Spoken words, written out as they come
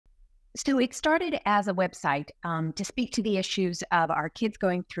So it started as a website to speak to the issues of our kids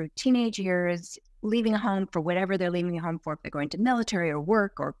going through teenage years, leaving home for whatever they're leaving home for, if they're going to military or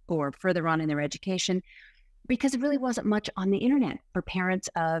work or further on in their education, because it really wasn't much on the internet for parents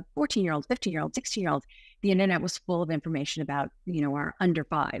of 14-year-olds, 15-year-olds, 16-year-olds. The internet was full of information about, our under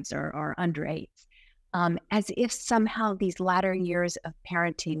fives or our under eights. As if somehow these latter years of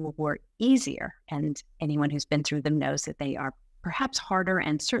parenting were easier. And anyone who's been through them knows that they are perhaps harder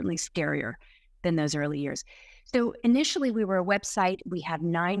and certainly scarier than those early years. So initially, we were a website. We have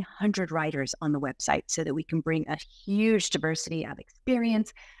 900 writers on the website so that we can bring a huge diversity of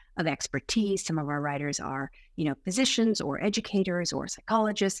experience, of expertise. Some of our writers are, physicians or educators or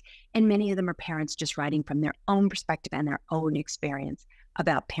psychologists, and many of them are parents just writing from their own perspective and their own experience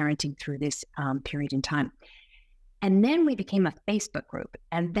about parenting through this period in time. And then we became a Facebook group,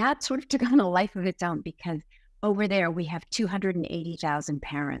 and that sort of took on a life of its own because over there we have 280,000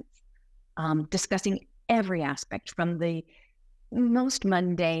 parents discussing every aspect from the most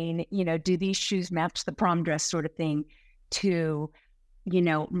mundane, do these shoes match the prom dress sort of thing, to,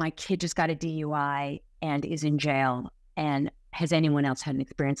 my kid just got a DUI and is in jail. And has anyone else had an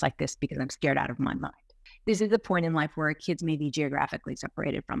experience like this? Because I'm scared out of my mind. This is the point in life where our kids may be geographically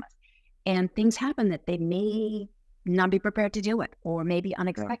separated from us. And things happen that they may not be prepared to deal with, or maybe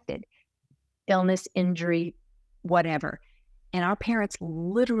unexpected. Illness, injury, whatever. And our parents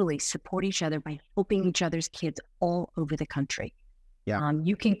literally support each other by helping each other's kids all over the country. Yeah.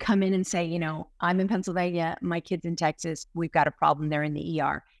 You can come in and say, I'm in Pennsylvania, my kid's in Texas, we've got a problem, they're in the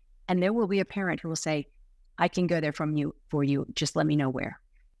ER. And there will be a parent who will say, I can go there for you, just let me know where.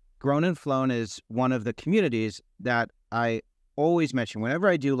 Grown and Flown is one of the communities that I always mention whenever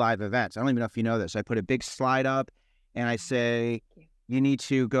I do live events. I don't even know if you know this. I put a big slide up and I say, you need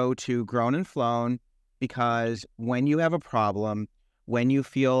to go to Grown and Flown, because when you have a problem, when you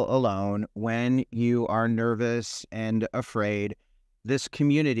feel alone, when you are nervous and afraid, this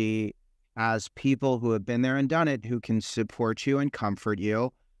community has people who have been there and done it, who can support you and comfort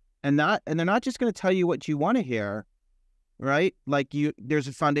you. And they're not just going to tell you what you want to hear, right? Like there's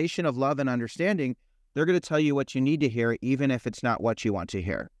a foundation of love and understanding. They're going to tell you what you need to hear, even if it's not what you want to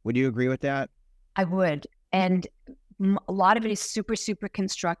hear. Would you agree with that? I would. And a lot of it is super, super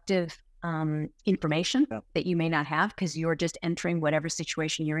constructive information that you may not have because you're just entering whatever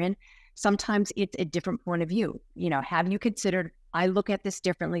situation you're in. Sometimes it's a different point of view. Have you considered, I look at this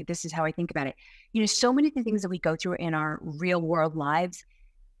differently. This is how I think about it. So many of the things that we go through in our real world lives,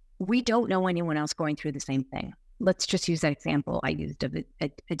 we don't know anyone else going through the same thing. Let's just use that example I used of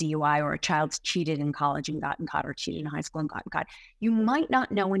a DUI, or a child's cheated in college and gotten caught, or cheated in high school and gotten caught. You might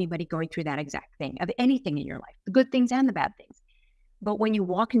not know anybody going through that exact thing, of anything in your life, the good things and the bad things. But when you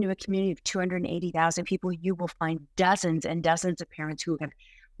walk into a community of 280,000 people, you will find dozens and dozens of parents who have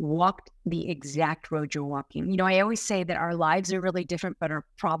walked the exact road you're walking. I always say that our lives are really different, but our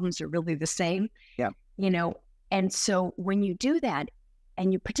problems are really the same. Yeah. And so when you do that,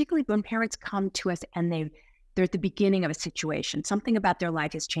 and you particularly when parents come to us and they're at the beginning of a situation, something about their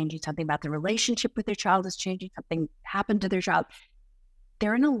life is changing, something about the relationship with their child is changing, something happened to their child.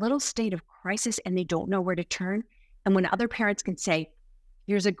 They're in a little state of crisis and they don't know where to turn. And when other parents can say,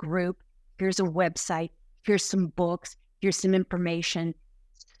 here's a group, here's a website, here's some books, here's some information,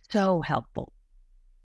 so helpful.